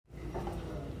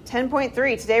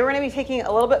10.3. Today we're going to be taking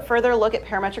a little bit further look at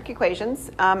parametric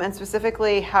equations and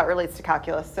specifically how it relates to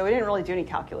calculus. So we didn't really do any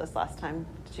calculus last time.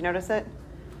 Did you notice it?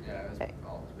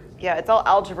 Yeah, It's all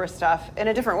algebra stuff in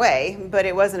a different way, but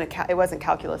it wasn't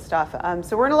calculus stuff.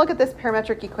 So we're going to look at this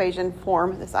parametric equation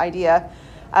form, this idea,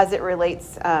 as it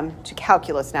relates to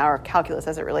calculus now, or calculus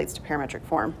as it relates to parametric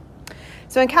form.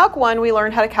 So in Calc 1, we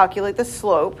learned how to calculate the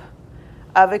slope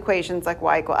of equations like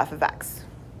y equal f of x,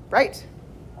 right?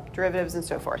 Derivatives and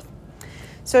so forth.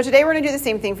 So today we're going to do the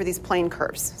same thing for these plane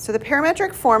curves. So the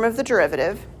parametric form of the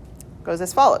derivative goes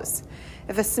as follows.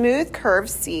 If a smooth curve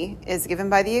C is given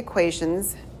by the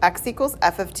equations x equals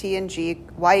f of t and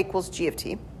y equals g of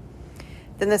t,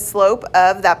 then the slope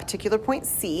of that particular point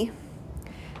C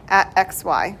at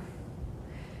xy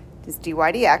is dy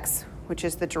dx, which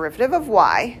is the derivative of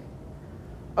y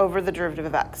over the derivative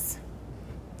of x.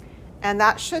 And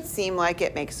that should seem like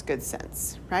it makes good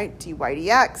sense, right? dy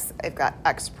dx, I've got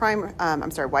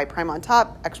y prime on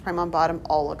top, x prime on bottom,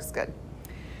 all looks good.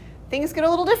 Things get a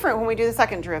little different when we do the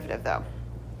second derivative though.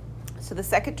 So the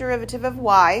second derivative of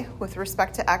y with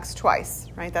respect to x twice,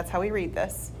 right? That's how we read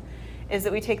this, is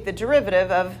that we take the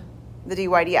derivative of the dy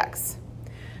dx.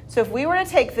 So if we were to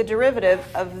take the derivative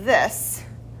of this,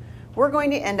 we're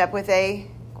going to end up with a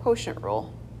quotient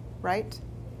rule, right?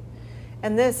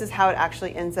 And this is how it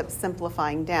actually ends up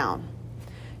simplifying down.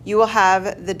 You will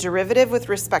have the derivative with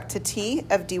respect to t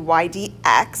of dy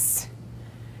dx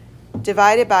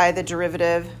divided by the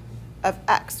derivative of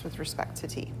x with respect to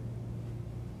t.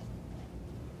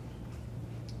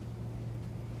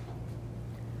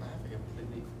 I have a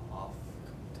completely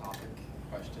off-topic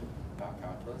question about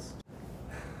calculus.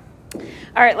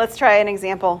 All right, let's try an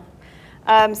example.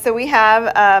 So we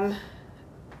have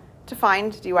to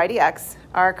find dy dx.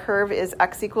 Our curve is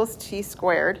x equals t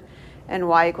squared and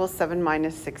y equals 7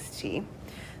 minus 6t.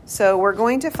 So we're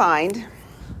going to find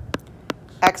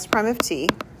x prime of t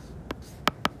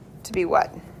to be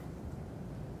what?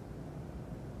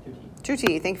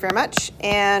 2t, thank you very much.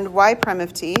 And y prime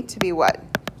of t to be what?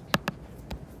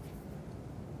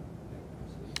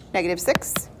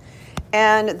 -6.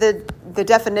 And the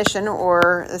definition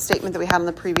or the statement that we had on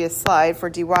the previous slide for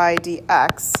dy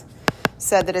dx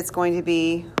said that it's going to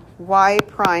be y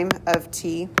prime of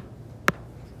t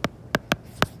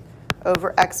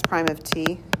over x prime of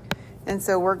t. And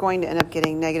so we're going to end up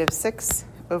getting -6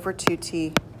 over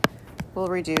 2t will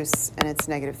reduce, and it's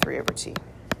 -3 over t.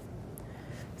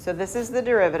 So this is the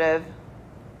derivative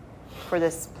for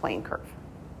this plane curve.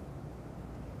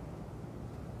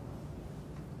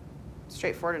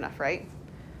 Straightforward enough, right?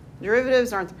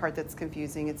 Derivatives aren't the part that's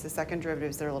confusing. It's the second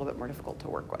derivatives that are a little bit more difficult to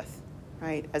work with,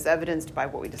 right? As evidenced by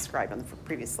what we described on the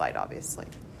previous slide, obviously.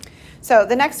 So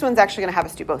the next one's actually going to have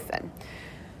us do both then.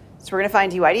 So we're going to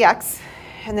find dy dx,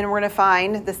 and then we're going to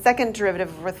find the second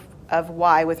derivative of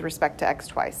y with respect to x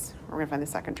twice. We're going to find the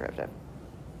second derivative.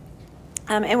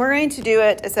 And we're going to do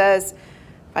it, it says,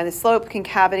 find the slope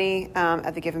concavity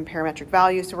at the given parametric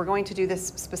value. So we're going to do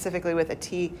this specifically with a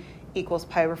t equals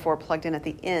pi over 4 plugged in at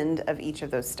the end of each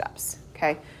of those steps,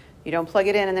 okay? You don't plug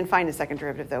it in and then find a second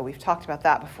derivative, though. We've talked about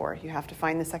that before. You have to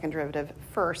find the second derivative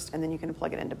first, and then you can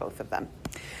plug it into both of them.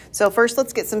 So first,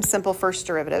 let's get some simple first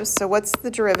derivatives. So what's the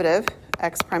derivative,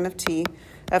 x prime of t,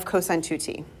 of cosine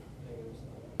 2t?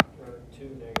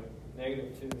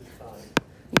 Negative 2 sine.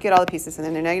 You get all the pieces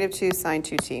in there. -2 sine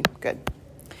 2t. Good.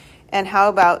 And how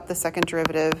about the second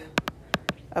derivative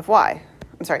of y?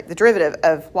 I'm sorry, the derivative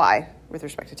of y with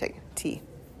respect to t.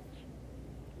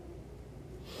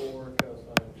 4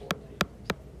 cosine 4t.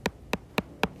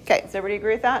 Okay, does everybody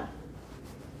agree with that?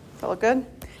 Does that look good?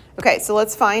 Okay, so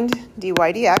let's find dy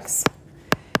dx.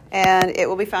 And it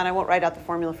will be found, I won't write out the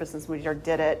formula for since we already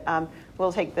did it.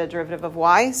 We'll take the derivative of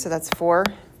y, so that's 4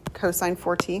 cosine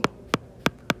 4t.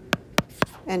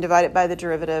 And divide it by the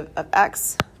derivative of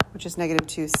x, which is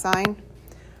 -2 sine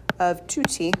of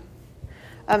 2t.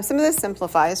 Some of this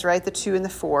simplifies, right? The 2 and the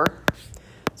 4.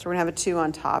 So we're going to have a 2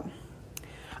 on top.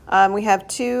 We have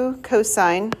 2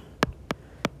 cosine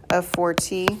of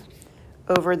 4t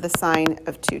over the sine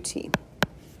of 2t.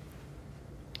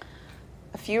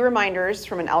 A few reminders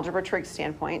from an algebra trig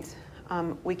standpoint.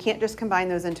 We can't just combine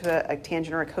those into a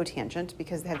tangent or a cotangent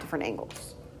because they have different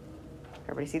angles.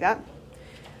 Everybody see that?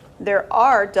 There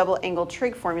are double angle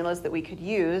trig formulas that we could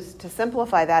use to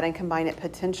simplify that and combine it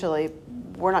potentially.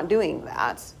 We're not doing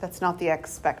that. That's not the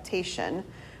expectation.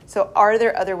 So are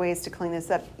there other ways to clean this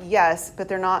up? Yes, but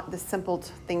they're not the simple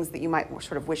things that you might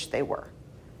sort of wish they were.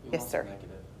 Yes, sir.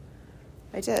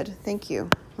 I did. Thank you.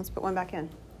 Let's put one back in.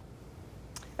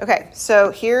 Okay, so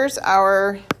here's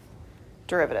our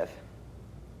derivative.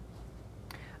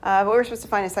 But we're supposed to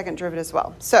find a second derivative as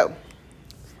well. So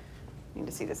need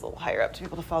to see this a little higher up to be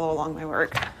able to follow along my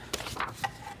work.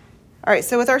 All right,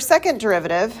 so with our second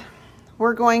derivative,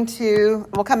 we'll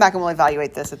come back and we'll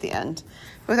evaluate this at the end.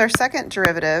 With our second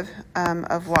derivative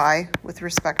of y with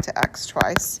respect to x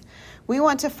twice, we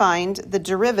want to find the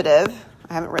derivative.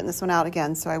 I haven't written this one out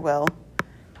again, so I will.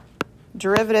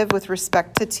 Derivative with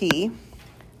respect to t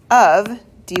of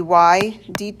dy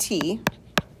dt.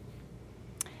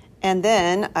 And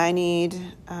then I need,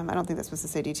 I don't think that's supposed to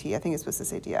say dt. I think it's supposed to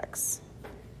say dx.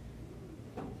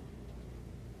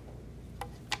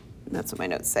 That's what my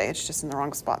notes say. It's just in the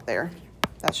wrong spot there.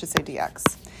 That should say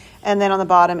dx. And then on the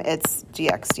bottom, it's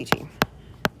dx dt.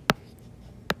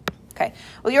 Okay,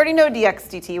 well, you already know dx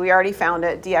dt. We already found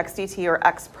it. Dx dt, or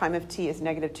x prime of t, is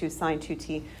negative 2 sine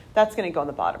 2t. That's going to go on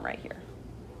the bottom right here.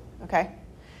 Okay?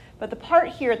 But the part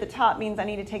here at the top means I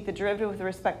need to take the derivative with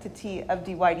respect to t of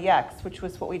dy dx, which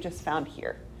was what we just found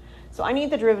here. So I need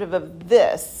the derivative of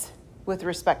this with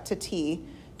respect to t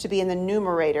to be in the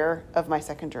numerator of my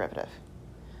second derivative.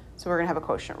 So we're going to have a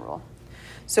quotient rule.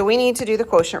 So we need to do the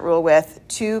quotient rule with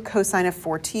 2 cosine of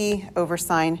 4t over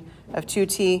sine of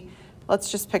 2t.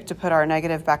 Let's just pick to put our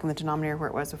negative back in the denominator where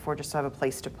it was before, just to have a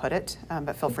place to put it.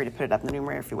 But feel free to put it up in the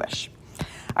numerator if you wish. All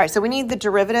right, so we need the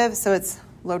derivative. So it's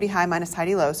low d high minus high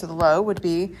d low. So the low would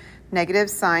be negative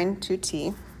sine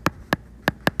 2t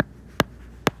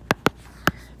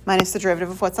minus the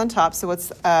derivative of what's on top. So what's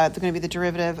going to be the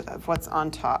derivative of what's on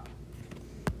top?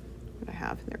 What do I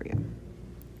have? There we go.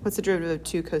 What's the derivative of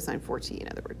 2 cosine 4t, in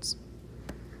other words?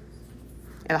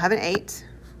 It'll have an 8.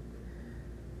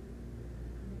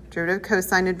 Derivative of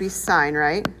cosine would be sine,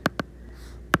 right?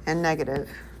 And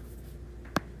negative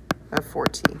of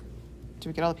 4t. Did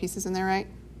we get all the pieces in there right?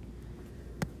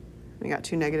 We got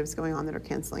 2 negatives going on that are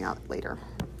canceling out later.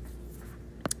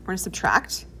 We're going to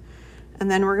subtract. And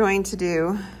then we're going to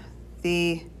do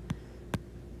the,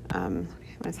 when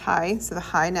it's high, so the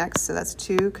high next. So that's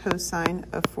 2 cosine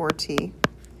of 4t.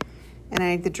 And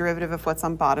I need the derivative of what's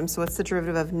on bottom. So what's the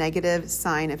derivative of negative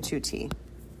sine of 2t?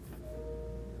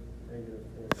 Negative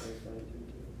 4 cosine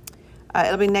 2t.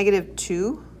 It'll be negative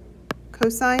 2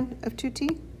 cosine of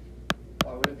 2t.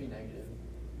 Why would it be negative?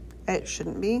 It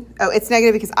shouldn't be. Oh, it's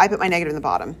negative because I put my negative in the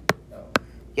bottom. Oh.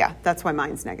 Yeah, that's why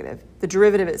mine's negative. The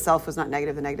derivative itself was not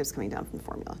negative. The negative's coming down from the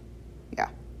formula. Yeah.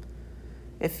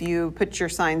 If you put your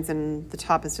signs in the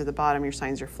top instead of the bottom, your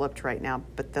signs are flipped right now,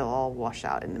 but they'll all wash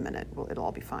out in a minute. Well, it'll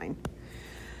all be fine.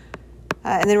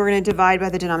 And then we're going to divide by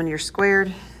the denominator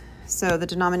squared. So the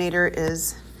denominator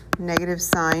is negative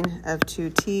sine of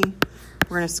 2t.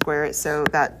 We're going to square it, so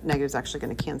that negative is actually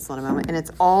going to cancel in a moment. And it's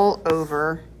all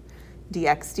over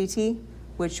dx dt,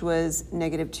 which was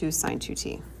negative 2 sine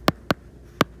 2t.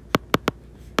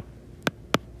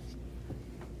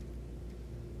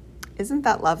 Isn't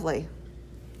that lovely?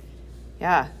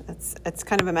 Yeah, it's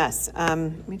kind of a mess.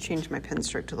 Let me change my pen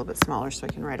stroke to a little bit smaller so I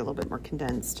can write a little bit more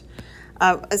condensed.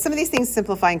 Some of these things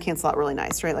simplify and cancel out really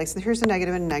nice, right? Like, so here's a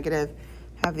negative and a negative,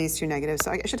 have these 2 negatives.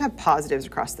 So I should have positives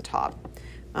across the top.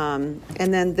 And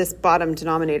then this bottom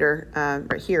denominator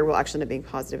right here will actually end up being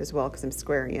positive as well because I'm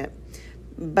squaring it.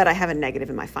 But I have a negative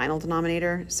in my final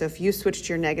denominator. So if you switched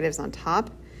your negatives on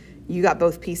top, you got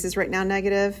both pieces right now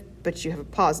negative, but you have a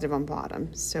positive on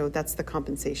bottom. So that's the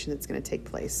compensation that's going to take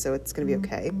place. So it's going to be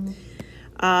okay.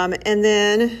 And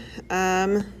then,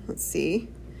 let's see,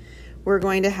 we're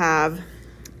going to have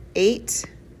 8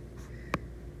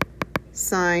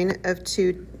 sine of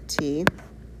 2t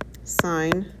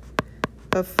sine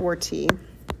of 4t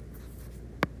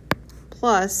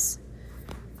plus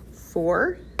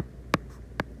 4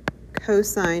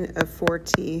 cosine of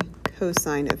 4t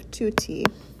cosine of 2t.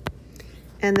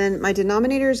 And then my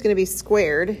denominator is going to be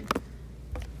squared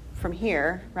from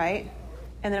here, right?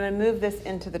 And then I'm going to move this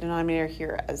into the denominator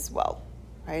here as well,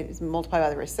 right? It's multiplied by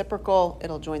the reciprocal.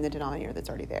 It'll join the denominator that's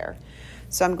already there.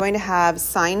 So I'm going to have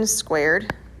sine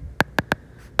squared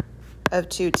of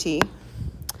 2t.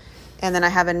 And then I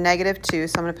have a negative 2,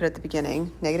 so I'm going to put it at the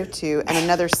beginning, negative 2, and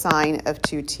another sine of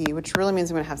 2t, which really means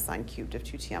I'm going to have sine cubed of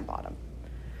 2t on bottom.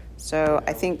 So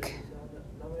I think,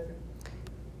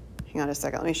 hang on a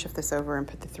second, let me shift this over and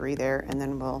put the 3 there, and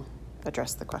then we'll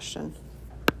address the question.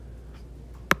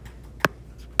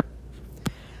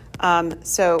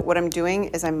 So what I'm doing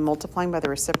is I'm multiplying by the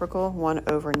reciprocal, 1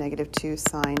 over negative 2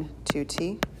 sine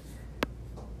 2t.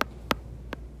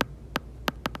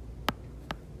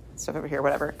 Stuff over here,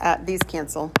 whatever. These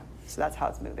cancel, so that's how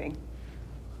it's moving.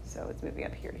 So it's moving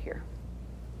up here to here.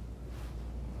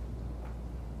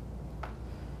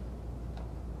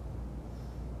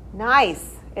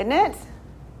 Nice, isn't it?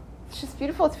 It's just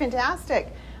beautiful. It's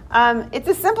fantastic. It's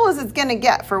as simple as it's going to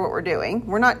get for what we're doing.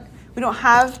 We don't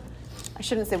have, I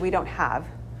shouldn't say we don't have.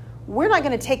 we're not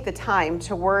going to take the time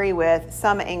to worry with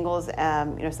some angles,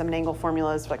 some angle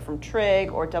formulas like from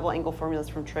trig or double angle formulas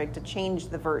from trig to change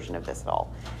the version of this at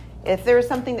all. If there was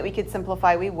something that we could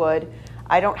simplify, we would.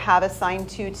 I don't have a sine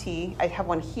 2t. I have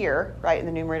one here, right, in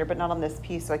the numerator, but not on this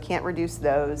piece, so I can't reduce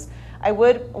those. I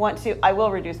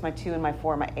will reduce my 2 and my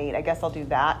 4 and my 8. I guess I'll do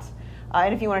that.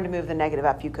 And if you wanted to move the negative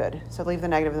up, you could. So leave the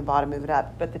negative in the bottom, move it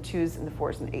up. But the 2's and the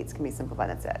 4's and the 8's can be simplified.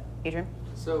 That's it. Adrian?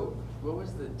 So what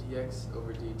was the dx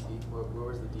over dt? What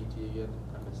was the dt again?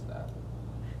 I missed that.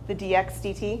 The dx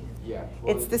dt? Yeah.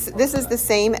 It's this is the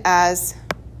same as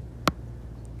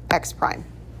x prime.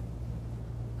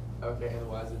 Okay, and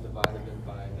why is it divided then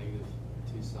by negative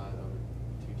 2 sine over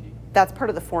 2t? That's part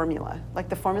of the formula. Like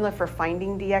the formula for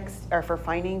finding dx, or for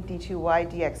finding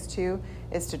d2y dx2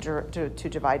 is to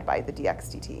divide by the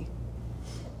dx dt.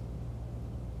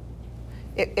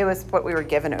 It was what we were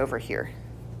given over here.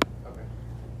 Okay.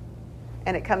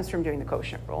 And it comes from doing the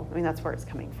quotient rule. I mean, that's where it's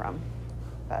coming from.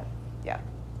 But, yeah.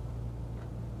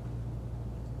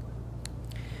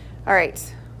 All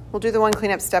right. We'll do the one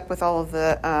cleanup step with all of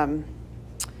the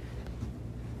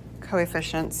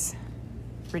coefficients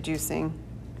reducing.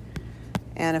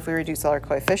 And if we reduce all our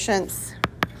coefficients,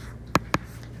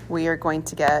 we are going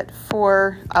to get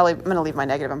 4, I'm going to leave my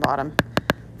negative on bottom,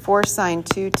 4 sine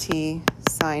 2t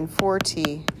sine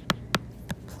 4t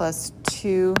plus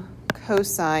 2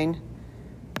 cosine,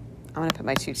 I'm going to put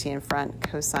my 2t in front,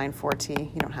 cosine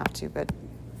 4t, you don't have to, but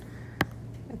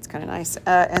it's kind of nice,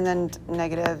 and then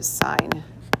negative sine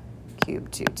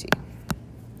cubed 2t.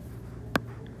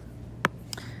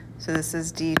 So this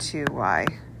is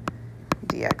d2y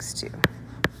dx2.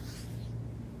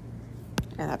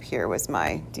 And up here was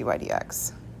my dy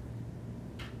dx.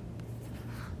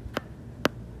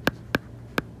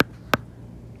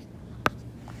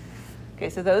 Okay,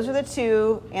 so those are the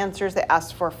two answers they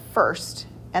asked for first.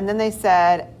 And then they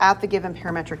said at the given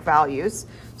parametric values.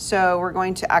 So we're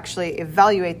going to actually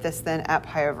evaluate this then at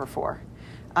pi over 4.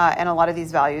 And a lot of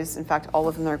these values, in fact, all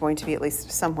of them are going to be at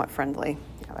least somewhat friendly.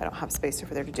 I don't have space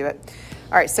over there to do it.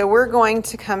 All right, so we're going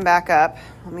to come back up.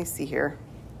 Let me see here.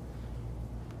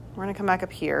 We're going to come back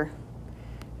up here,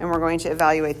 and we're going to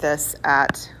evaluate this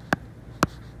at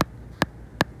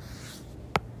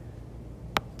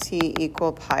t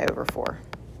equal pi over 4.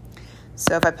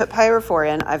 So if I put pi over 4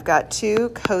 in, I've got 2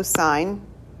 cosine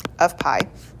of pi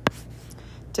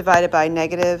divided by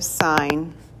negative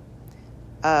sine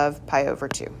of pi over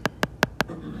 2.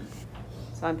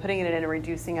 So I'm putting it in and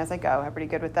reducing as I go. Everybody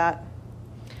good with that?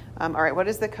 All right, what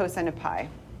is the cosine of pi?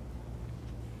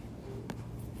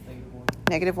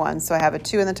 Negative 1. So I have a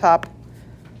 2 in the top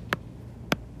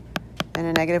and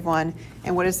a negative 1.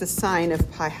 And what is the sine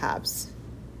of pi halves?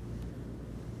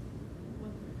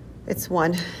 It's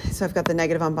 1. So I've got the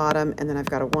negative on bottom, and then I've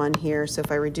got a 1 here. So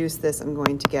if I reduce this, I'm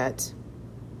going to get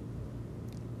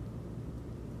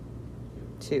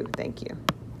 2. Thank you.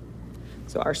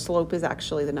 So our slope is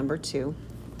actually the number 2.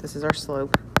 This is our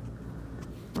slope.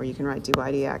 Or you can write dy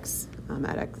dx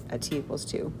at t equals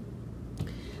 2.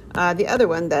 The other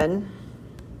one then,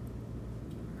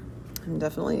 I'm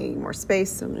definitely needing more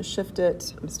space, so I'm going to shift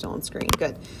it. I'm still on screen.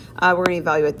 Good. We're going to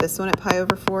evaluate this one at pi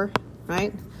over 4,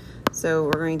 right? So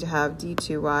we're going to have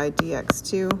d2y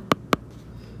dx2.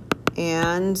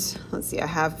 And let's see, I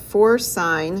have 4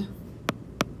 sine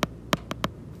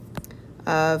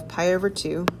of pi over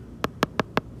 2.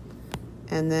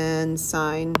 And then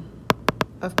sine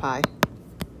of pi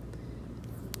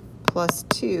plus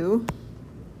 2.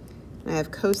 And I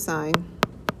have cosine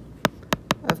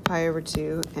of pi over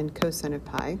 2 and cosine of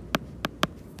pi.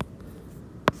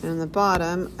 And on the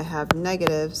bottom, I have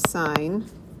negative sine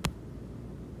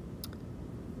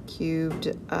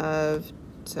cubed of,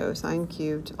 so sine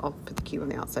cubed, I'll put the cube on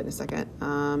the outside in a second,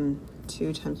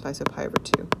 2 times pi, so pi over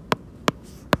 2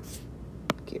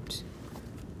 cubed.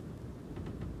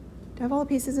 Do I have all the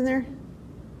pieces in there?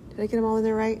 Did I get them all in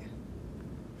there right?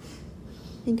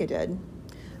 I think I did.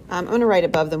 I'm going to write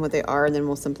above them what they are, and then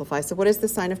we'll simplify. So what is the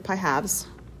sine of pi halves?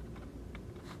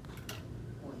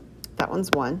 That one's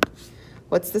 1.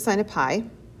 What's the sine of pi?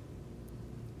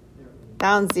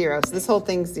 That one's 0. So this whole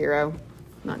thing's 0.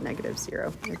 Not negative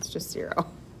 0. It's just 0.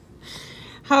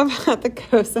 How about the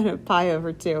cosine of pi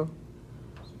over 2?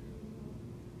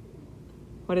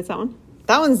 What is that one?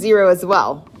 That one's 0 as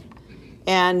well.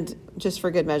 And just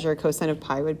for good measure, cosine of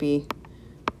pi would be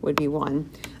 1.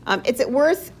 It's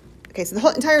worth, okay, so the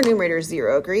whole entire numerator is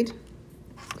 0, agreed?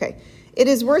 Okay. It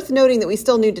is worth noting that we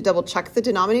still need to double check the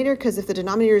denominator, because if the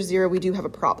denominator is 0, we do have a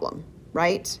problem,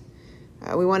 right?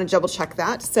 We want to double check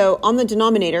that. So on the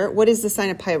denominator, what is the sine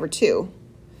of pi over 2?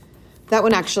 That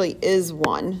one actually is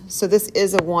 1. So this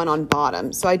is a 1 on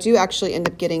bottom. So I do actually end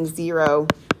up getting 0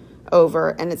 over,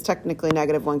 and it's technically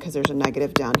 -1 because there's a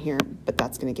negative down here, but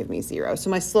that's going to give me 0. So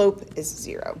my slope is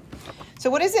 0. So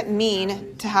what does it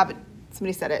mean to have,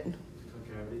 somebody said it.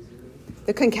 Concavity 0?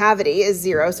 The concavity is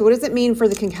 0. So what does it mean for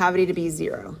the concavity to be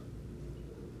 0?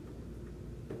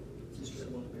 Just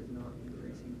slope is not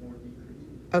increasing or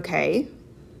decreasing. Okay.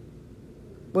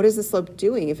 What is the slope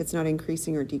doing if it's not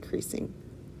increasing or decreasing?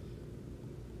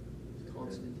 It's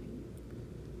constant.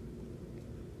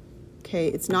 Okay,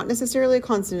 it's not necessarily a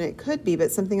constant. It could be, but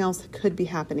something else could be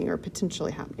happening or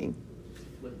potentially happening.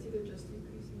 It's either just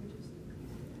increasing or just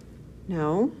decreasing.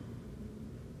 No.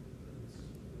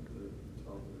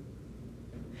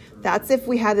 That's if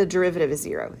we had the derivative as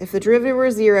 0. If the derivative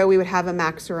were 0, we would have a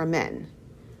max or a min.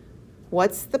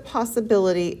 What's the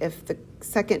possibility if the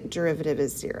second derivative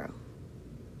is 0?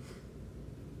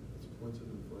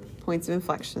 Points of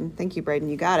inflection. Thank you, Braden.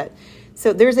 You got it.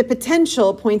 So there's a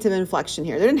potential point of inflection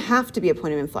here. There didn't have to be a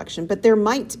point of inflection, but there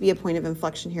might be a point of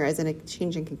inflection here as in a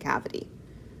change in concavity,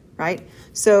 right?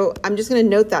 So I'm just going to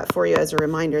note that for you as a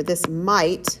reminder. This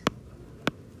might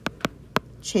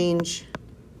change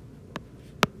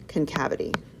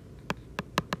concavity.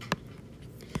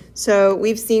 So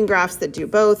we've seen graphs that do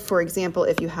both. For example,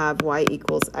 if you have y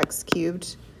equals x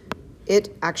cubed,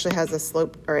 it actually has a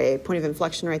slope or a point of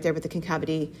inflection right there, but the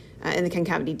concavity, and the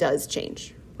concavity does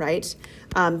change, right?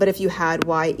 But if you had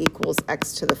y equals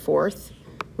x to the 4th,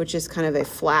 which is kind of a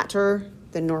flatter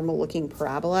than normal looking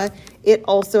parabola, it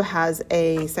also has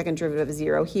a second derivative of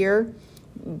 0 here,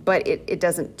 but it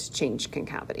doesn't change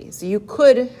concavity. So you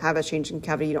could have a change in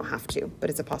concavity, you don't have to, but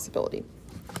it's a possibility.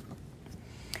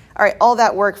 All right, all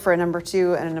that work for a number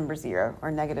 2 and a number 0,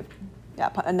 or negative, yeah,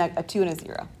 a 2 and a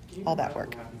 0, all that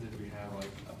work.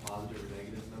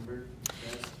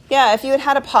 Yeah, if you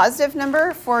had a positive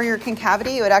number for your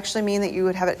concavity, it would actually mean that you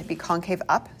would have it be concave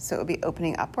up, so it would be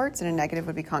opening upwards, and a negative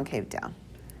would be concave down.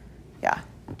 Yeah.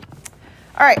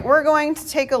 All right, we're going to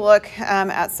take a look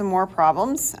at some more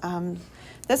problems.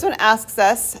 This one asks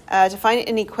us to find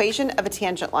an equation of a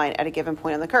tangent line at a given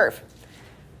point on the curve.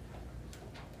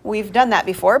 We've done that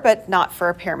before, but not for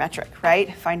a parametric,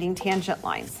 right? Finding tangent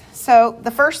lines. So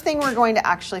the first thing we're going to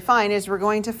actually find is we're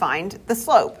going to find the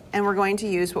slope, and we're going to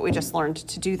use what we just learned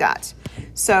to do that.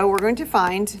 So we're going to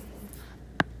find,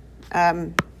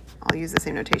 I'll use the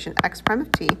same notation, x prime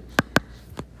of t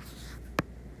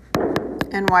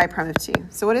and y prime of t.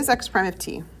 So what is x prime of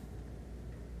t?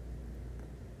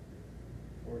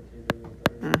 4t to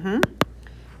the 3rd.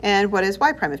 And what is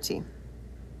y prime of t?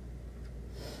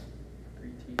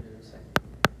 3t to the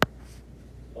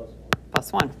 2nd.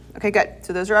 Plus 1. Okay, good.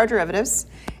 So those are our derivatives.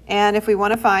 And if we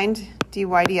want to find dy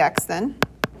dx, then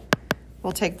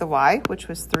we'll take the y, which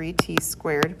was 3t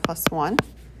squared plus 1,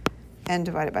 and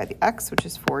divide it by the x, which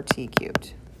is 4t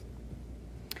cubed.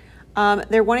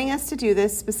 They're wanting us to do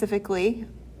this specifically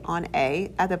on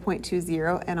A at the point 2,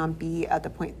 0, and on B at the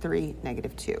point 3,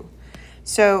 -2.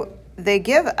 So they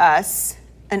give us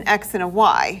an x and a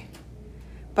y,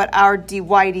 but our dy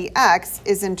dx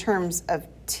is in terms of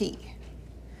t.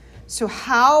 So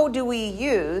how do we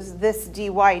use this dy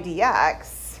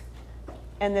dx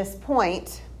and this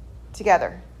point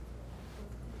together?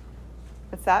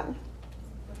 What's that?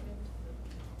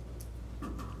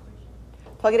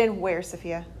 Plug it in where,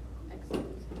 Sophia?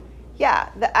 Yeah,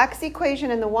 the x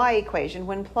equation and the y equation,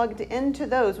 when plugged into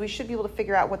those, we should be able to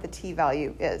figure out what the t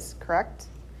value is, correct?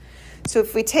 So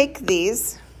if we take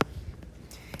these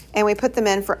and we put them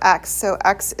in for x, so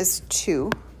x is 2.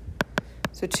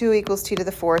 So 2 equals t to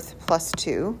the 4th plus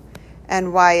 2.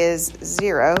 And y is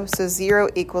 0. So 0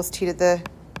 equals t to the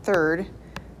 3rd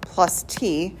plus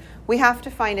t. We have to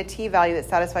find a t value that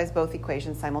satisfies both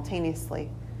equations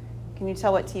simultaneously. Can you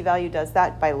tell what t value does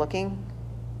that by looking?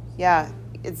 Yeah,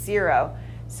 it's 0.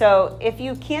 So if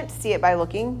you can't see it by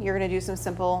looking, you're going to do some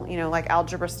simple, like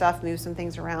algebra stuff, move some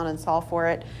things around and solve for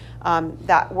it.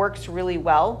 That works really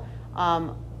well.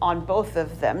 On both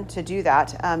of them to do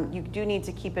that. You do need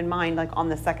to keep in mind, like on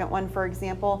the second one, for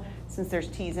example, since there's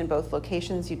t's in both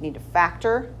locations, you'd need to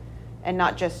factor and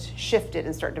not just shift it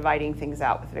and start dividing things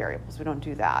out with variables. We don't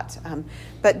do that.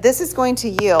 But this is going to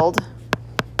yield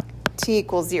t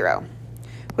equals 0,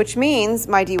 which means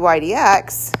my dy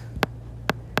dx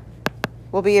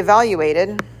will be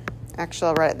evaluated, actually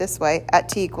I'll write it this way, at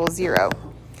t equals 0.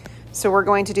 So we're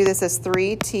going to do this as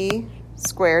 3t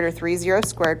squared, or 3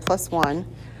 squared plus 1,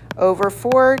 over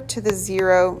 4 to the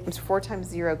 0, 4 times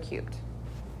 0 cubed.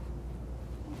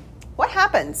 What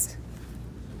happens?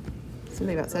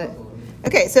 Somebody about said it.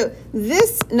 Okay, so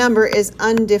this number is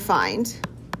undefined.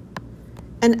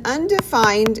 An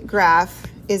undefined graph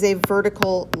is a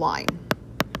vertical line.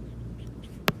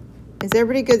 Is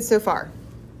everybody good so far?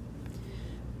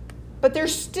 But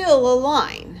there's still a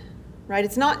line, right?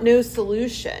 It's not no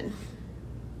solution,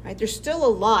 right? There's still a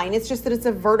line. It's just that it's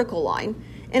a vertical line.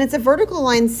 And it's a vertical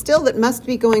line still that must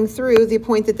be going through the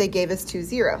point that they gave us 2,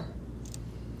 0.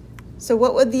 So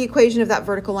what would the equation of that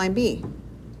vertical line be?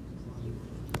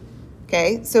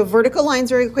 Okay, so vertical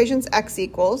lines are equations x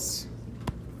equals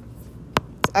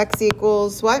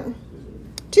what?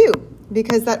 2,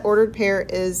 because that ordered pair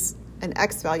is an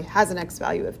x value, has an x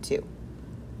value of 2.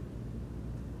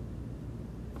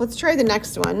 Let's try the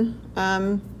next one.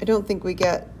 I don't think we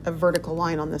get a vertical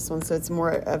line on this one, so it's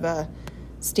more of a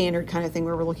standard kind of thing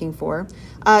where we're looking for.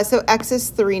 So x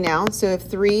is 3 now, so we have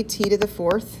 3t to the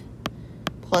 4th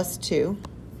plus 2.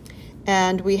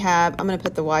 And we have, I'm going to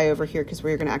put the y over here because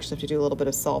we're going to actually have to do a little bit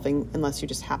of solving unless you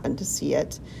just happen to see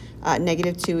it.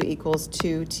 Negative 2 equals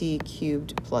 2t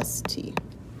cubed plus t.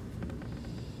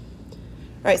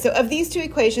 All right, so of these two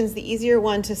equations, the easier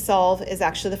one to solve is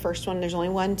actually the first one. There's only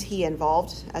one t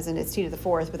involved, as in it's t to the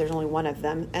 4th, but there's only one of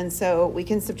them. And so we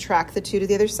can subtract the 2 to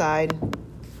the other side.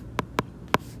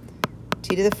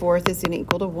 T to the 4th is going to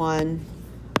equal to 1.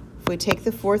 If we take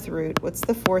the 4th root, what's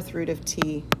the 4th root of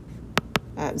t?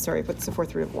 What's the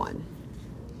 4th root of 1?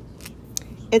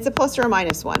 It's a plus or a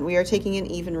minus 1. We are taking an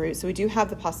even root, so we do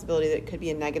have the possibility that it could be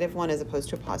a negative 1 as opposed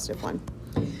to a positive 1.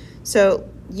 So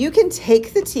you can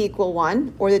take the t equal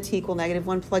 1 or the t equal negative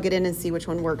 1, plug it in and see which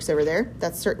one works over there.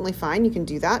 That's certainly fine. You can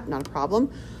do that, not a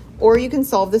problem. Or you can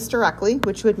solve this directly,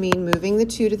 which would mean moving the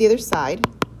 2 to the other side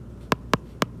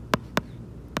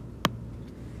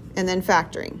and then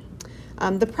factoring.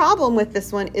 The problem with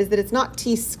this one is that it's not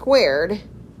t squared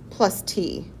plus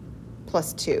t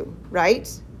plus 2, right?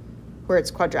 Where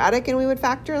it's quadratic and we would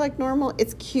factor like normal,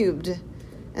 it's cubed, and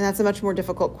that's a much more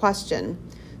difficult question.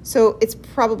 So it's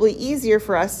probably easier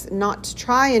for us not to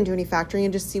try and do any factoring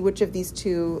and just see which of these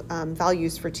two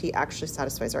values for t actually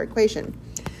satisfies our equation.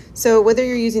 So whether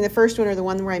you're using the first one or the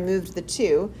one where I moved the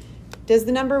 2, does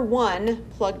the number 1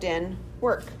 plugged in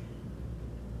work?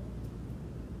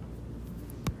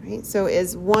 Right, so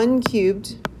is 1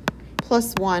 cubed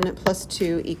plus 1 plus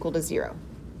 2 equal to 0?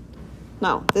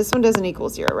 No, this one doesn't equal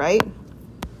 0, right?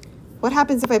 What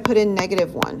happens if I put in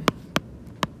negative 1?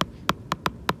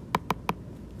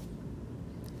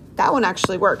 That one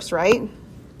actually works, right?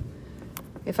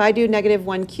 If I do negative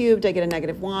 1 cubed, I get a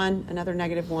negative 1, another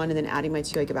negative 1, and then adding my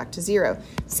 2, I get back to 0.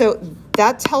 So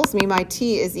that tells me my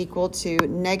t is equal to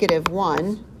negative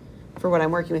 1 for what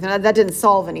I'm working with. And that didn't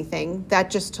solve anything.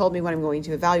 That just told me what I'm going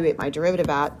to evaluate my derivative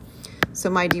at. So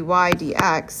my dy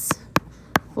dx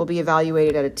will be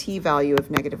evaluated at a t value of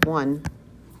negative 1.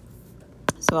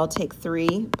 So I'll take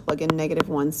 3, plug in negative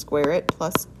 1, square it,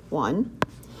 plus 1.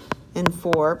 And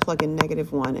 4, plug in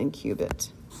negative 1 and cube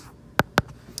it.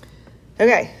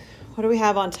 Okay, what do we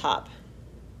have on top?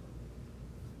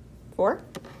 4?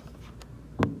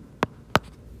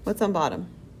 What's on bottom?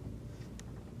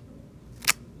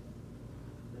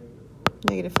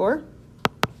 Negative 4?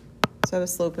 So I have a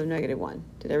slope of negative 1.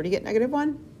 Did everybody get negative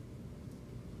 1?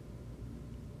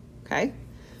 Okay,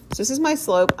 so this is my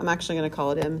slope. I'm actually going to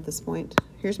call it m at this point.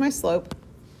 Here's my slope,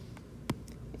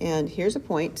 and here's a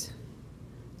point.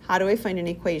 How do I find an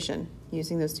equation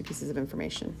using those two pieces of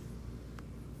information?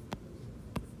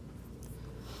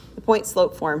 The point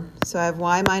slope form. So I have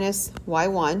y minus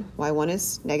y1. y1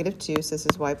 is negative 2, so this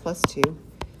is y plus 2,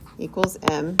 equals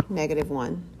m, negative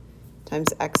 1, times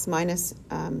x minus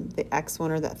the x1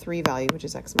 or that 3 value, which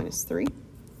is x minus 3.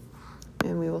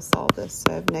 And we will solve this.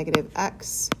 So I have negative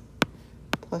x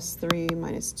plus 3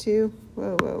 minus 2.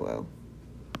 Whoa, whoa, whoa.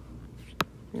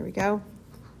 There we go.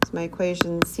 So my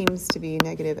equation seems to be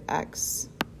negative x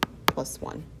plus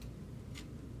 1.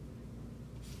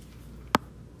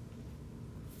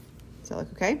 Does that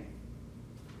look okay?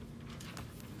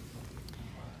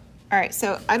 All right,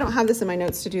 so I don't have this in my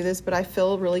notes to do this, but I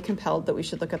feel really compelled that we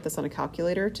should look at this on a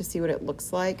calculator to see what it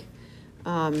looks like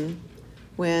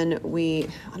when we,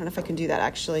 I don't know if I can do that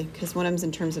actually, because one of them's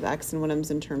in terms of x and one of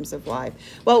them's in terms of y.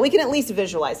 Well, we can at least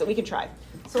visualize it. We can try.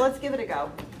 So let's give it a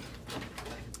go.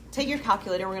 Take your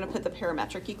calculator, we're going to put the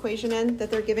parametric equation in that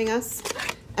they're giving us,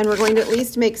 and we're going to at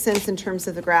least make sense in terms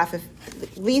of the graph, at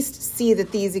least see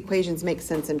that these equations make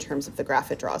sense in terms of the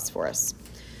graph it draws for us.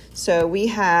 So we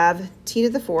have t to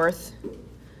the 4th.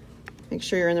 Make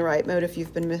sure you're in the right mode if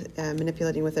you've been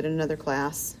manipulating with it in another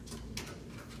class.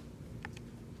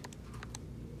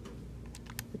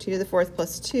 T to the 4th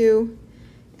plus 2,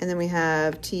 and then we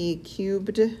have t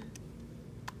cubed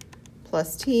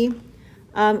plus t.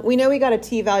 We know we got a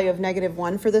t value of negative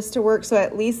 1 for this to work, so I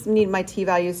at least need my t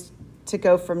values to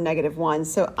go from -1.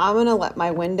 So I'm going to let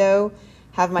my window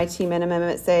have my t minimum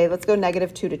at, say, let's go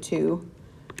 -2 to 2.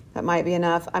 That might be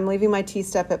enough. I'm leaving my t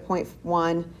step at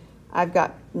 0.1. I've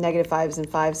got -5s and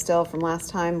 5s still from last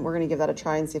time. We're going to give that a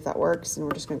try and see if that works, and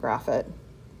we're just going to graph it.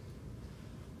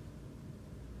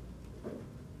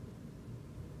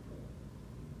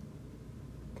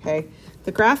 Okay,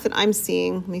 the graph that I'm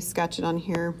seeing, let me sketch it on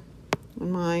here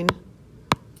on mine,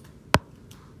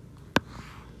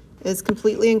 is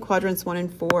completely in quadrants 1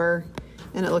 and 4,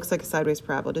 and it looks like a sideways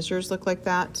parabola. Does yours look like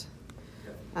that?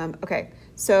 Okay,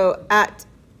 so at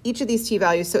each of these t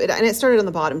values, and it started on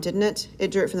the bottom, didn't it? It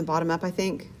drew it from the bottom up, I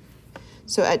think.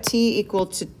 So at t equal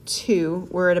to 2,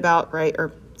 we're at about, right,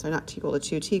 or sorry, not t equal to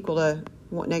 2, t equal to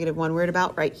 -1, we're at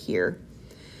about right here.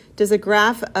 Does a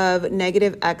graph of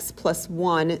 -x plus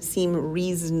 1 seem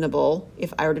reasonable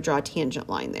if I were to draw a tangent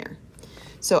line there?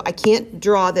 So I can't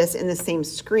draw this in the same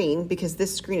screen because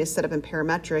this screen is set up in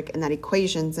parametric and that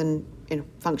equation's in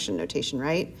function notation,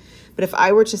 right? But if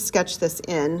I were to sketch this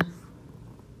in,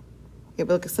 it would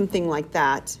look something like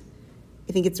that.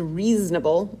 I think it's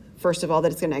reasonable, first of all,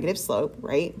 that it's a negative slope,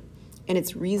 right? And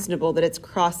it's reasonable that it's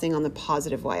crossing on the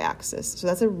positive y-axis. So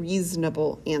that's a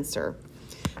reasonable answer.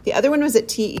 The other one was at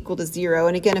t equal to 0.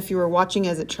 And again, if you were watching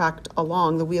as it tracked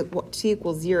along, the wheel, t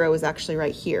equals 0 is actually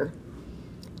right here.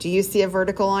 Do you see a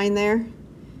vertical line there?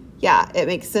 Yeah, it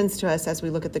makes sense to us as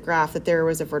we look at the graph that there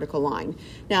was a vertical line.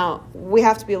 Now, we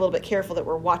have to be a little bit careful that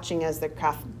we're watching as the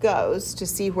graph goes to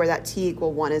see where that t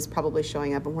equal 1 is probably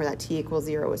showing up and where that t equals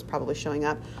 0 is probably showing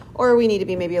up. Or we need to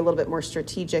be maybe a little bit more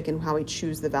strategic in how we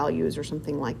choose the values or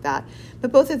something like that.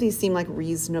 But both of these seem like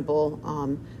reasonable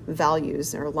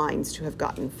values or lines to have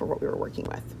gotten for what we were working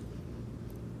with.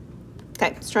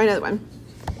 Okay, let's try another one.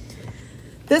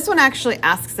 This one actually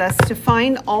asks us to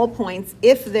find all points,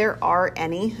 if there are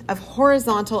any, of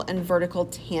horizontal and vertical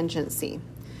tangency.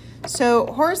 So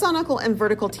horizontal and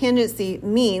vertical tangency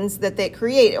means that they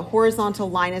create a horizontal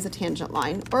line as a tangent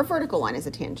line or a vertical line as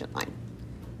a tangent line.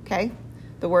 Okay?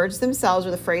 The words themselves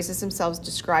or the phrases themselves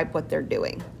describe what they're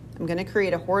doing. I'm going to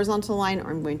create a horizontal line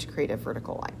or I'm going to create a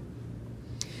vertical line.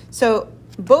 So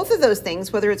both of those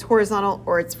things, whether it's horizontal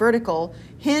or it's vertical,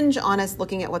 hinge on us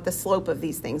looking at what the slope of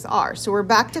these things are. So we're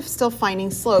back to still finding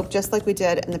slope just like we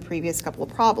did in the previous couple of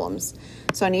problems.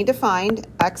 So I need to find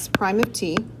x prime of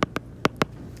t.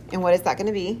 And what is that going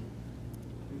to be?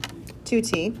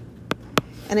 2t.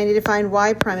 And I need to find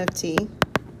y prime of t.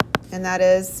 And that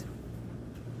is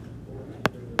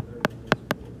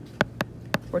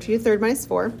 4t to the third minus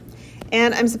 4.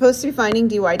 And I'm supposed to be finding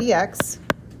dy dx.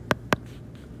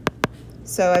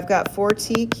 So I've got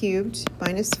 4t cubed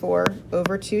minus 4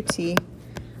 over 2t.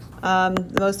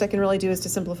 The most I can really do is to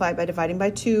simplify it by dividing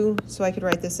by 2. So I could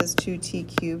write this as 2t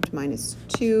cubed minus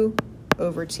 2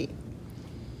 over t.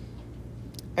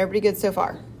 Everybody good so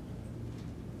far?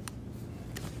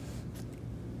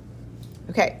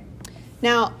 Okay.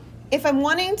 Now, if I'm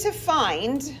wanting to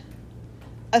find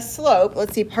a slope,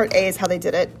 let's see, part A is how they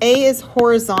did it. A is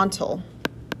horizontal.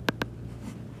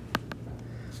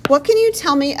 What can you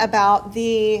tell me about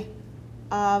the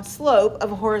slope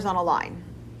of a horizontal line?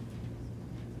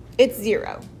 It's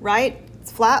 0, right?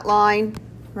 It's a flat line,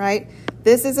 right?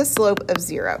 This is a slope of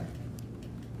 0.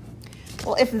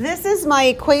 Well, if this is my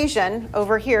equation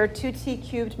over here, 2t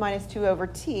cubed minus 2 over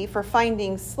t for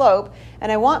finding slope, and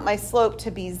I want my slope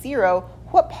to be 0,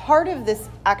 what part of this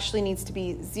actually needs to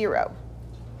be 0?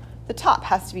 The top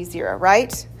has to be 0,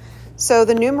 right? So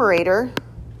the numerator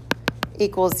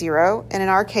equals 0, and in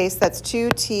our case that's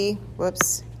 2t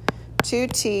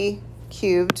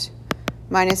cubed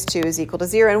minus 2 is equal to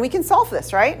 0, and we can solve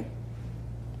this, right?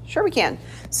 Sure we can.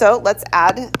 So let's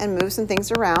add and move some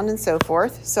things around and so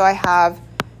forth. So I have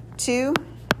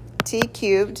 2t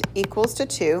cubed equals to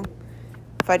 2.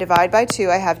 If I divide by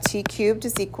 2, I have t cubed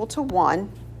is equal to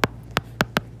 1.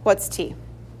 What's t?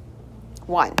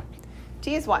 1.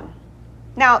 T is 1.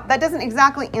 Now, that doesn't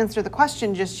exactly answer the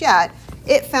question just yet.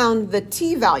 It found the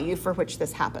t value for which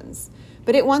this happens.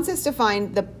 But it wants us to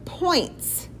find the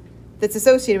points that's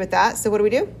associated with that. So what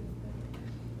do?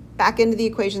 Back into the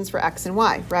equations for x and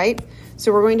y, right?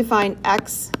 So we're going to find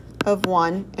x of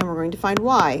 1, and we're going to find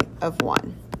y of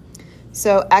 1.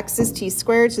 So x is t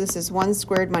squared, so this is 1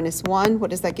 squared minus 1. What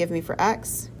does that give me for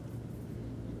x?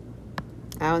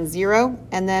 Now 0.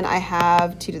 And then I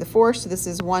have t to the 4th, so this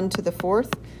is 1 to the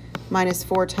 4th. Minus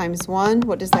 4 times 1,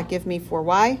 what does that give me for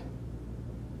y?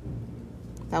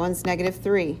 That one's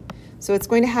 -3. So it's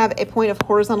going to have a point of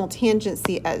horizontal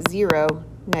tangency at 0,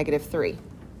 -3.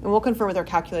 And we'll confirm with our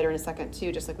calculator in a second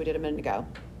too, just like we did a minute ago.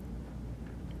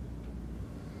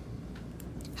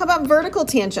 How about vertical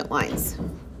tangent lines?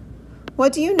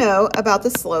 What do you know about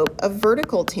the slope of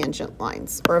vertical tangent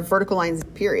lines, or of vertical lines,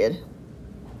 period?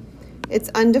 It's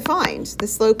undefined. The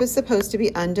slope is supposed to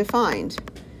be undefined.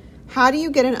 How do you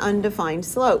get an undefined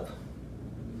slope?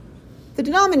 The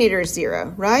denominator is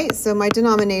 0, right? So my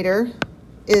denominator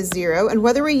is 0. And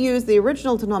whether we use the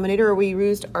original denominator or we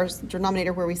used our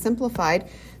denominator where we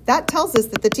simplified, that tells us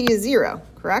that the t is 0,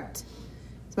 correct?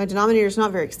 So my denominator is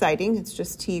not very exciting. It's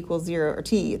just t equals 0, or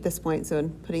t at this point. So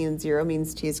putting in 0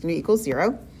 means t is going to equal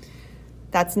 0.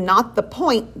 That's not the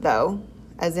point, though,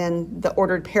 as in the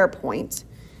ordered pair point.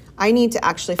 I need to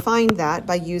actually find that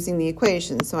by using the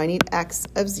equation. So I need x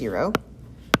of 0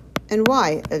 and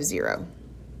y of 0.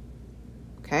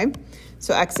 Okay,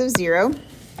 so x of 0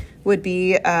 would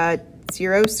be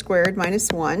 0 squared minus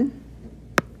 1,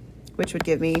 which would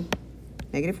give me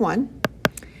negative 1.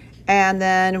 And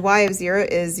then y of 0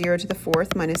 is 0 to the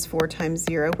 4th minus 4 times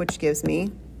 0, which gives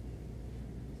me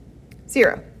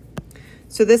 0.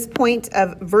 So this point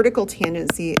of vertical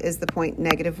tangency is the point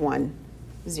negative 1,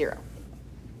 0.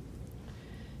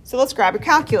 So let's grab your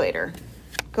calculator.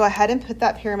 Go ahead and put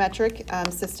that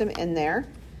parametric system in there.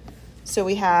 So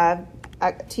we have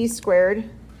t squared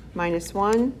minus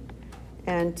 1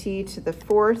 and t to the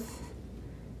 4th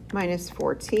minus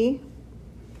 4t.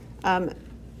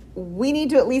 We need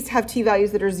to at least have t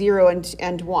values that are 0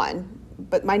 and 1,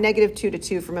 but my negative 2 to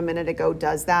 2 from a minute ago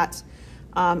does that.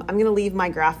 I'm going to leave my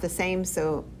graph the same,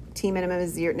 so t minimum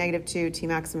is 0, negative 2, t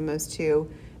maximum is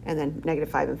 2, and then negative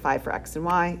 5 and 5 for x and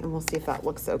y, and we'll see if that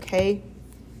looks okay.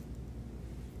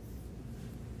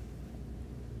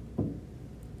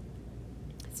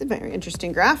 It's a very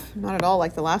interesting graph, not at all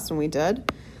like the last one we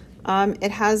did.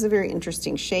 It has a very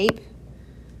interesting shape.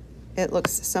 It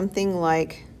looks something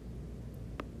like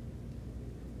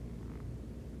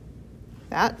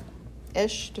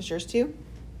that-ish. Does yours too?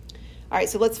 All right,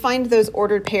 so let's find those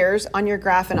ordered pairs on your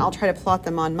graph, and I'll try to plot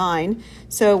them on mine.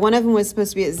 So one of them was supposed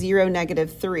to be at 0,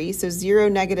 negative 3. So 0,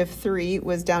 negative 3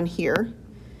 was down here.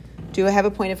 Do I have a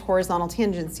point of horizontal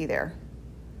tangency there?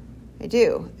 I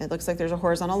do. It looks like there's a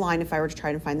horizontal line if I were to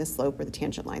try to find the slope or the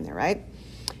tangent line there, right?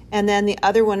 And then the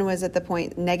other one was at the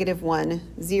point negative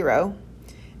 1, 0.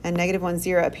 And negative 1,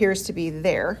 0 appears to be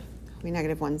there. It'll be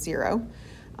negative 1, 0.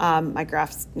 My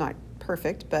graph's not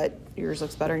perfect, but yours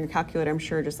looks better in your calculator, I'm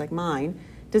sure, just like mine.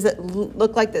 Does it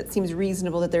look like that seems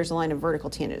reasonable that there's a line of vertical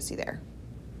tangency there?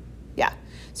 Yeah.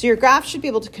 So your graph should be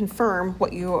able to confirm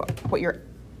what your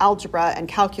algebra and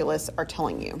calculus are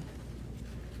telling you.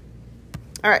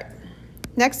 All right.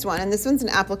 Next one, and this one's an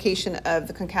application of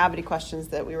the concavity questions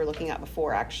that we were looking at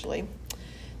before, actually.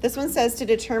 This one says to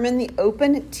determine the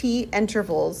open t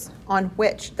intervals on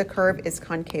which the curve is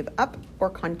concave up or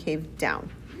concave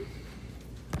down.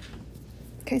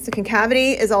 Okay, so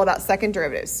concavity is all about second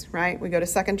derivatives, right? We go to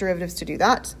second derivatives to do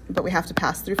that, but we have to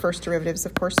pass through first derivatives,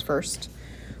 of course, first.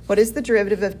 What is the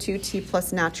derivative of 2t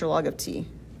plus natural log of t?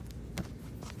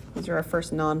 These are our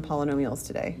first non-polynomials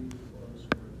today.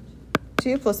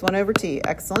 2 plus 1 over t,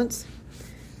 excellent.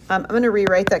 I'm going to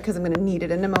rewrite that because I'm going to need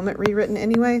it in a moment rewritten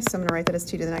anyway, so I'm going to write that as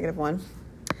 2 to the negative 1.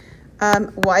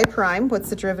 Y prime, what's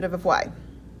the derivative of y?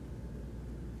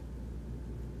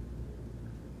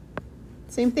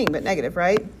 Same thing, but negative,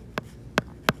 right?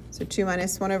 So 2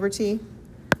 minus 1 over t,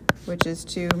 which is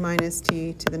 2 minus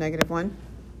t to the negative 1.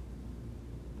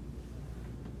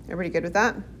 Everybody good with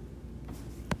that?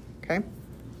 Okay.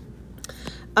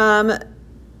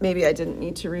 Maybe I didn't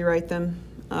need to rewrite them.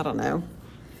 I don't know.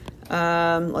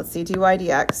 Let's see, dy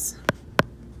dx.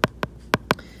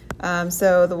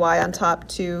 So the y on top,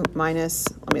 2 minus,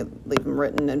 let me leave them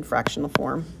written in fractional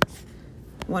form.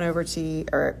 1 over t,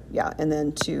 or yeah, and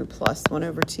then 2 plus 1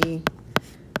 over t.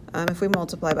 If we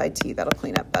multiply by t, that'll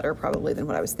clean up better probably than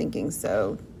what I was thinking.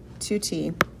 So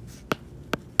 2t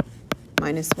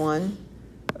minus 1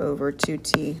 over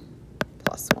 2t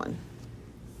plus 1.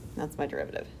 That's my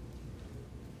derivative.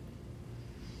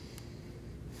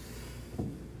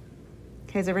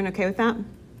 Okay, is everyone okay with that?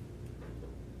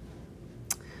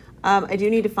 I do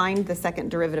need to find the second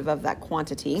derivative of that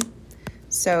quantity.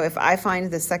 So if I find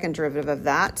the second derivative of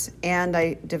that and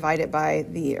I divide it by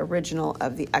the original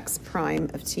of the x prime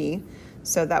of t,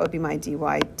 so that would be my dy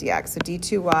dx. So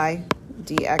d2y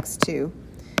dx2. And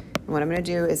what I'm going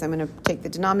to do is I'm going to take the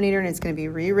denominator and it's going to be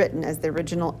rewritten as the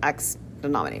original x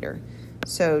denominator.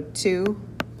 So 2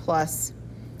 plus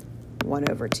 1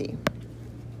 over t.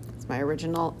 It's my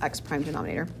original x prime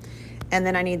denominator. And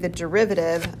then I need the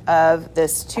derivative of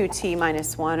this 2t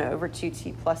minus 1 over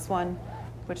 2t plus 1,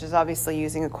 which is obviously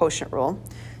using a quotient rule.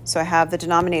 So I have the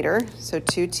denominator, so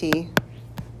 2t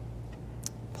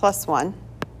plus 1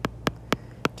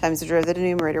 times the derivative of the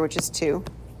numerator, which is 2,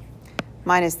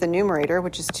 minus the numerator,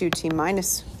 which is 2t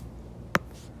minus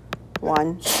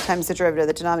 1, times the derivative of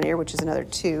the denominator, which is another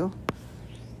 2,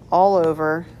 all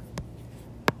over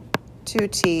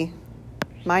 2t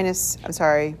minus, I'm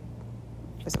sorry,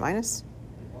 was it minus?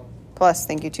 Plus,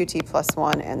 thank you, 2t plus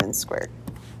 1, and then squared.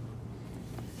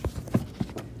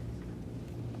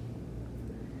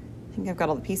 I think I've got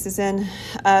all the pieces in.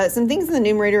 Some things in the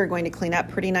numerator are going to clean up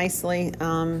pretty nicely.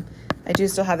 I do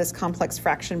still have this complex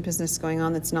fraction business going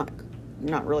on that's not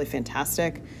really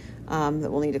fantastic,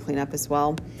 that we'll need to clean up as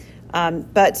well.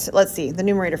 But let's see, the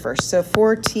numerator first. So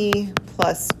 4t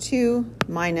plus 2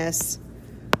 minus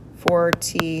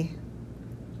 4t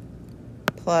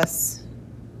plus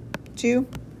 2.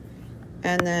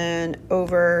 And then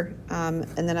over, and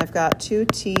then I've got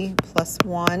 2t plus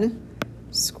 1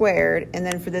 squared. And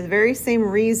then for the very same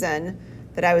reason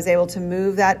that I was able to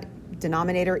move that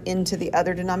denominator into the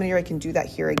other denominator, I can do that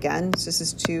here again. So this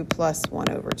is 2 plus 1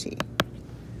 over t.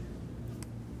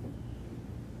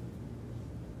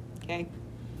 Okay.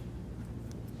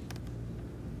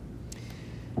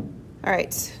 All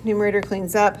right, numerator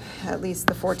cleans up. At least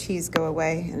the 4 t's go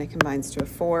away and it combines to a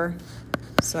 4.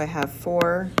 So I have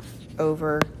 4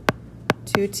 over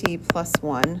 2t plus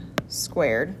 1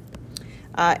 squared.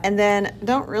 And then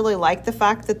don't really like the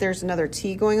fact that there's another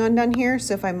t going on down here.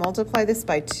 So if I multiply this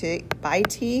by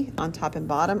t on top and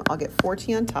bottom, I'll get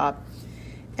 4t on top.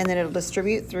 And then it'll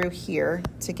distribute through here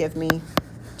to give me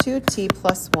 2t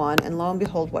plus 1. And lo and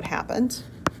behold, what happened?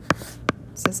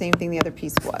 It's the same thing the other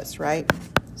piece was, right?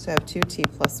 So I have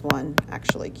 2t plus 1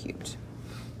 actually cubed.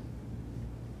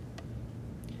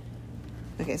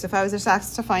 Okay, so if I was just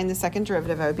asked to find the second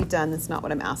derivative, I would be done. That's not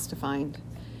what I'm asked to find.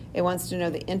 It wants to know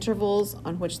the intervals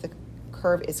on which the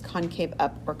curve is concave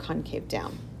up or concave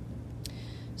down.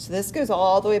 So this goes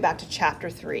all the way back to chapter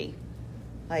 3,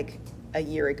 like a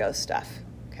year ago stuff,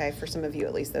 okay, for some of you,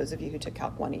 at least those of you who took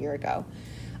Calc 1 a year ago.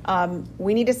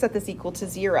 We need to set this equal to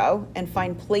 0 and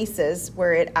find places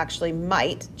where it actually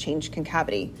might change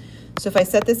concavity. So if I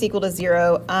set this equal to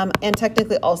 0, and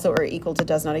technically also or equal to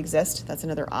does not exist, that's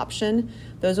another option,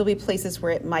 those will be places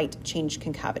where it might change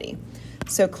concavity.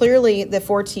 So clearly the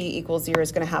 4t equals 0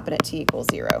 is going to happen at t equals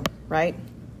 0, right?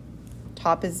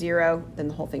 Top is 0, then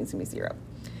the whole thing's going to be 0.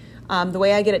 The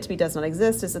way I get it to be does not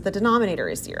exist is that the denominator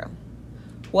is 0.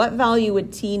 What value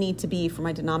would t need to be for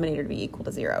my denominator to be equal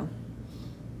to 0?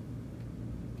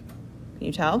 Can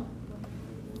you tell?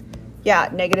 Yeah,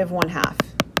 -1/2.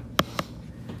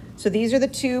 So these are the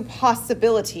two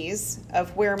possibilities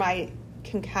of where my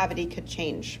concavity could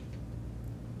change.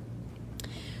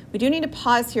 We do need to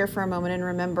pause here for a moment and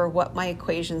remember what my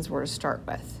equations were to start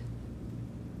with.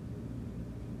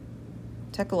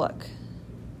 Take a look.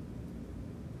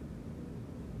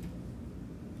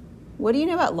 What do you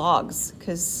know about logs?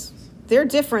 Because they're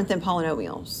different than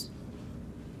polynomials.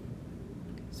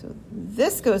 So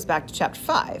this goes back to chapter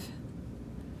 5.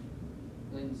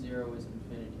 Then 0 is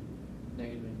infinity.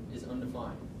 Negative is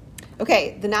undefined.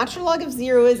 Okay, the natural log of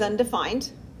 0 is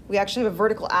undefined. We actually have a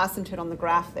vertical asymptote on the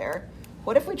graph there.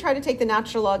 What if we try to take the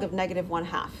natural log of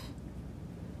 -1/2?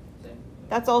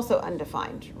 That's also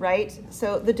undefined, right?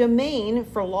 So the domain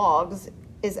for logs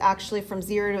is actually from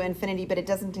 0 to infinity, but it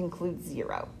doesn't include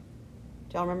 0.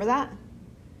 Do y'all remember that?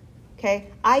 Okay,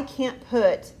 I can't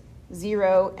put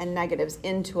 0 and negatives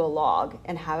into a log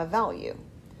and have a value.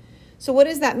 So what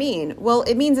does that mean? Well,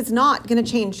 it means it's not going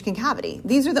to change concavity.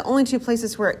 These are the only two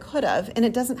places where it could have, and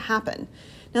it doesn't happen.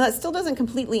 Now, that still doesn't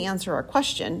completely answer our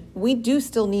question. We do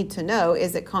still need to know,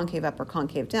 is it concave up or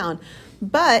concave down?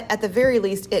 But at the very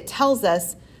least, it tells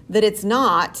us that it's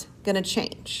not going to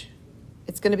change.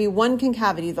 It's going to be one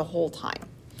concavity the whole time.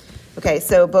 Okay,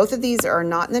 so both of these are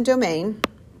not in the domain.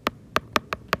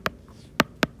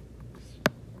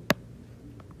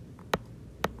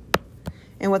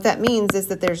 And what that means is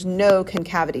that there's no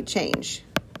concavity change.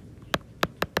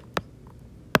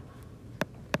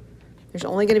 There's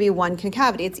only going to be one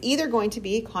concavity. It's either going to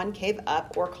be concave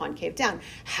up or concave down.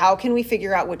 How can we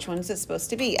figure out which one's it's supposed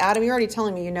to be? Adam, you're already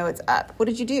telling me you know it's up. What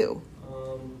did you do?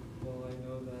 Well, I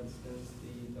know that since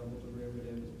the double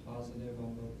derivative is positive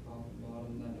on both top and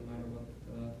bottom, that no matter what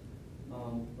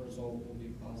the result will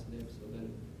be positive, so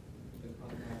then the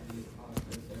concavity is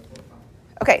positive, therefore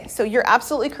positive. Okay, so you're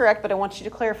absolutely correct, but I want you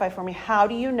to clarify for me. How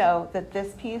do you know that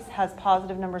this piece has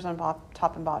positive numbers on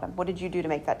top and bottom? What did you do to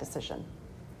make that decision?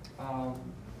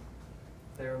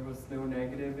 There was no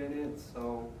negative in it,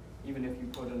 so even if you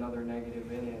put another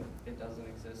negative in it, it doesn't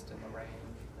exist in the range,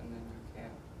 and then you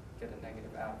can't get a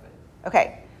negative out of it.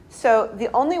 Okay, so the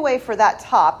only way for that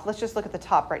top, let's just look at the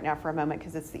top right now for a moment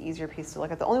because it's the easier piece to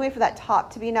look at. The only way for that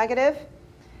top to be negative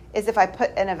is if I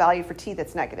put in a value for t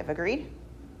that's negative. Agreed?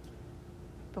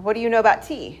 But what do you know about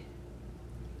t?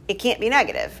 It can't be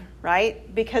negative,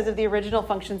 right? Because of the original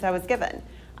functions I was given.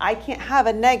 I can't have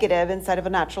a negative inside of a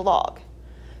natural log.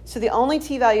 So the only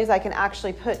t values I can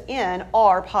actually put in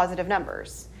are positive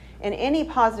numbers. And any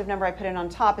positive number I put in on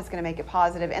top is going to make it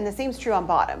positive. And the same is true on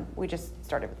bottom. We just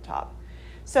started with the top.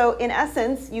 So in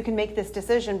essence, you can make this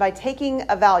decision by taking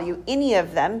a value, any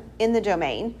of them, in the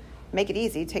domain. Make it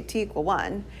easy, take t equal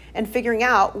 1, and figuring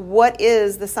out what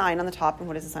is the sign on the top and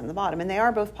what is the sign on the bottom. And they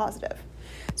are both positive.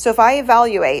 So if I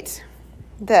evaluate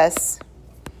this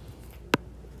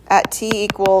at t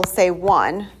equals, say,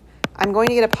 1, I'm going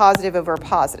to get a positive over a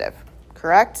positive,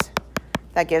 correct?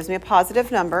 That gives me a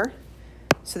positive number.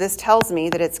 So this tells me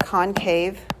that it's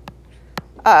concave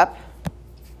up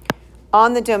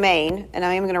on the domain, and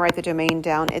I am going to write the domain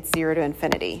down, it's 0 to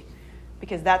infinity,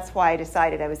 because that's why I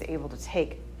decided I was able to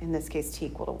take, in this case, t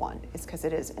equal to 1, is because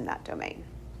it is in that domain.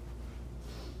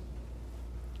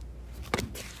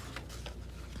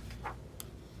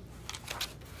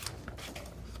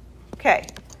 Okay.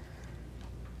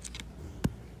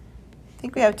 I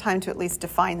think we have time to at least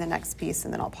define the next piece,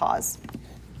 and then I'll pause.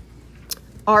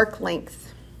 Arc length.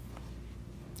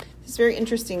 This is very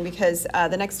interesting because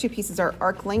the next two pieces are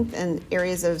arc length and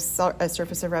areas of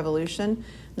surface of revolution.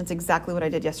 That's exactly what I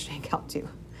did yesterday in Calc 2,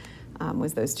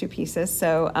 was those two pieces.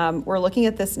 So we're looking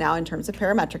at this now in terms of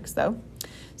parametrics, though.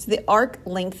 So the arc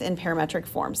length in parametric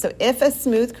form. So if a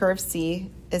smooth curve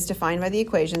C is defined by the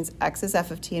equations x is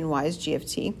f of t and y is g of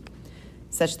t,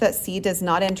 such that C does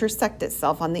not intersect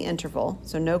itself on the interval,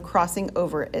 so no crossing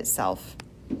over itself,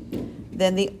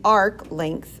 then the arc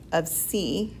length of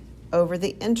C over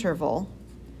the interval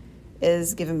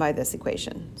is given by this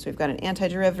equation. So we've got an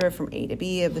antiderivative from a to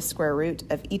b of the square root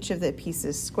of each of the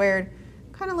pieces squared.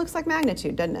 Kind of looks like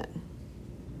magnitude, doesn't it?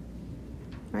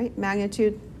 Right?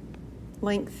 Magnitude,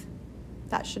 length,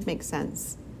 that should make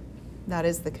sense. That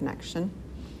is the connection.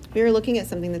 We are looking at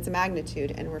something that's a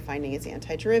magnitude, and we're finding its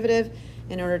antiderivative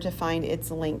in order to find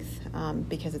its length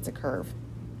because it's a curve.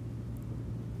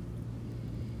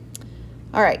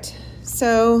 All right,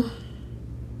 so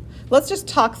let's just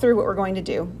talk through what we're going to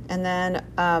do and then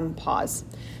pause.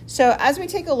 So as we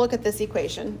take a look at this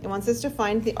equation, it wants us to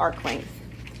find the arc length.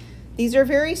 These are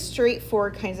very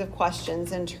straightforward kinds of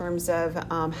questions in terms of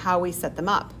how we set them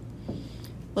up.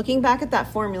 Looking back at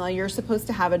that formula, you're supposed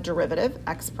to have a derivative,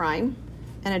 x prime,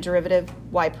 and a derivative,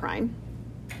 y prime.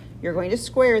 You're going to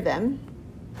square them,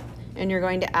 and you're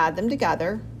going to add them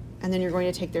together, and then you're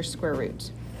going to take their square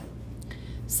root.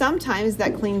 Sometimes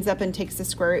that cleans up and takes the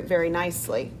square root very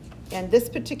nicely, and this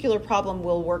particular problem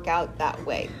will work out that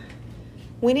way.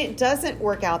 When it doesn't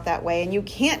work out that way, and you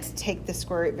can't take the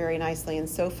square root very nicely and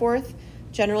so forth,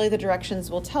 generally the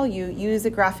directions will tell you, use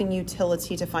a graphing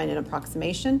utility to find an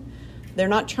approximation. They're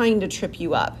not trying to trip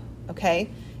you up,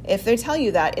 okay? If they tell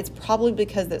you that, it's probably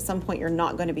because at some point you're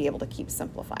not going to be able to keep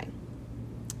simplifying.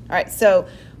 All right, so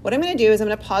what I'm going to do is I'm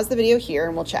going to pause the video here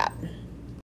and we'll chat.